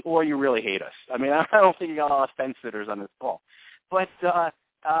say or you really hate us. I mean, I don't think you got a lot of fence sitters on this call. But, but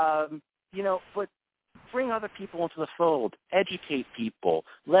bring other people into the fold, educate people,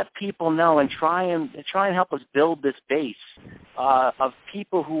 let people know, and try and help us build this base of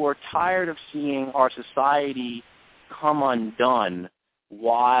people who are tired of seeing our society come undone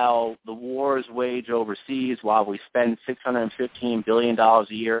while the wars wage overseas, while we spend $615 billion a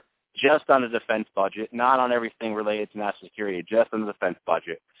year just on the defense budget, not on everything related to national security, just on the defense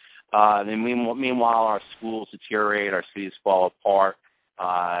budget. And meanwhile, our schools deteriorate, our cities fall apart.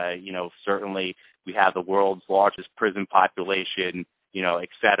 Certainly we have the world's largest prison population, et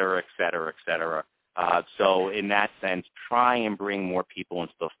cetera, et cetera, et cetera. So in that sense, try and bring more people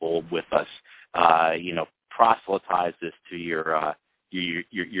into the fold with us. Proselytize this to your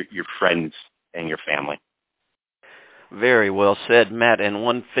friends and your family. Very well said, Matt. And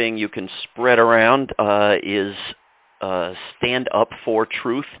one thing you can spread around is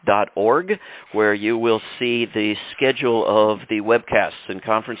standupfortruth.org, where you will see the schedule of the webcasts and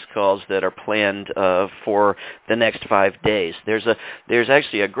conference calls that are planned for the next 5 days. There's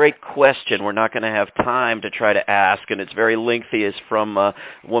actually a great question we're not going to have time to try to ask, and it's very lengthy. It's from a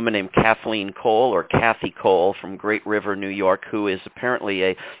woman named Kathleen Cole, or Kathy Cole, from Great River, New York, who is apparently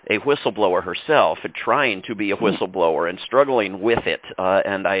a whistleblower herself and trying to be a whistleblower and struggling with it.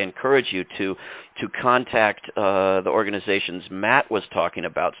 And I encourage you to contact the organizations Matt was talking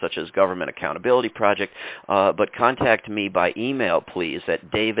about, such as Government Accountability Project, but contact me by email, please,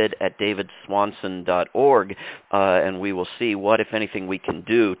 at david@davidswanson.org, and we will see what, if anything, we can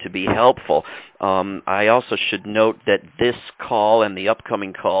do to be helpful. I also should note that this call and the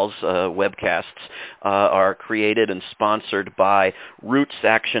upcoming calls, webcasts, are created and sponsored by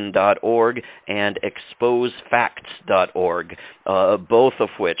rootsaction.org and exposefacts.org, both of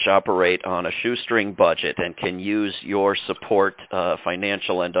which operate on a shoestring budget and can use your support,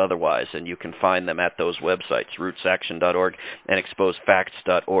 financial and otherwise, and you can find them at those websites, rootsaction.org and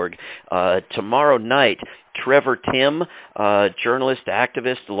exposefacts.org. Tomorrow night, Trevor Timm, journalist,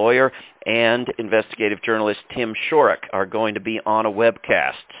 activist, lawyer, and investigative journalist Tim Shorrock are going to be on a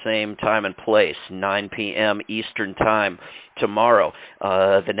webcast, same time and place, 9 p.m. Eastern Time tomorrow.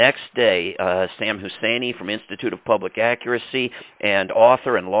 The next day, Sam Husseini from Institute of Public Accuracy and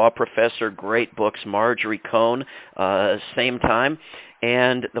author and law professor, great books, Marjorie Cohn, same time.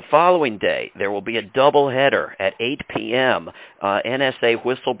 And the following day, there will be a doubleheader at 8 p.m., NSA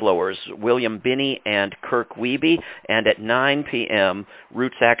whistleblowers William Binney and Kirk Wiebe, and at 9 p.m.,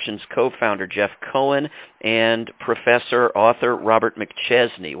 Roots Action's co-founder Jeff Cohen and professor, author Robert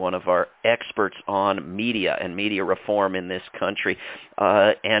McChesney, one of our experts on media and media reform in this country.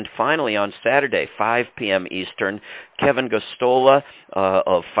 And finally, on Saturday, 5 p.m. Eastern, Kevin Gostola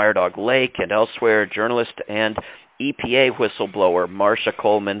of Firedog Lake and elsewhere, journalist and EPA whistleblower Marsha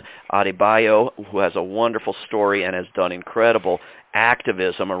Coleman Adebayo, who has a wonderful story and has done incredible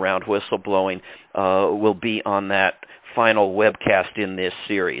activism around whistleblowing, will be on that final webcast in this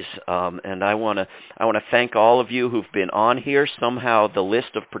series. And I want to thank all of you who've been on here. Somehow the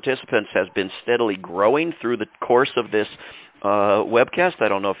list of participants has been steadily growing through the course of this webcast. I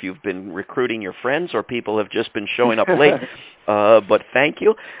don't know if you've been recruiting your friends or people have just been showing up late, but thank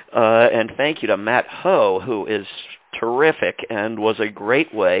you. And thank you to Matt Ho, who is terrific and was a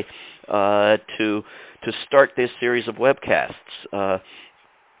great way to start this series of webcasts.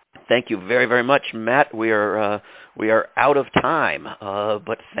 Thank you very, very much, Matt. We are out of time,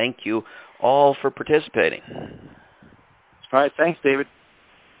 but thank you all for participating. All right. Thanks, David.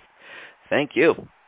 Thank you.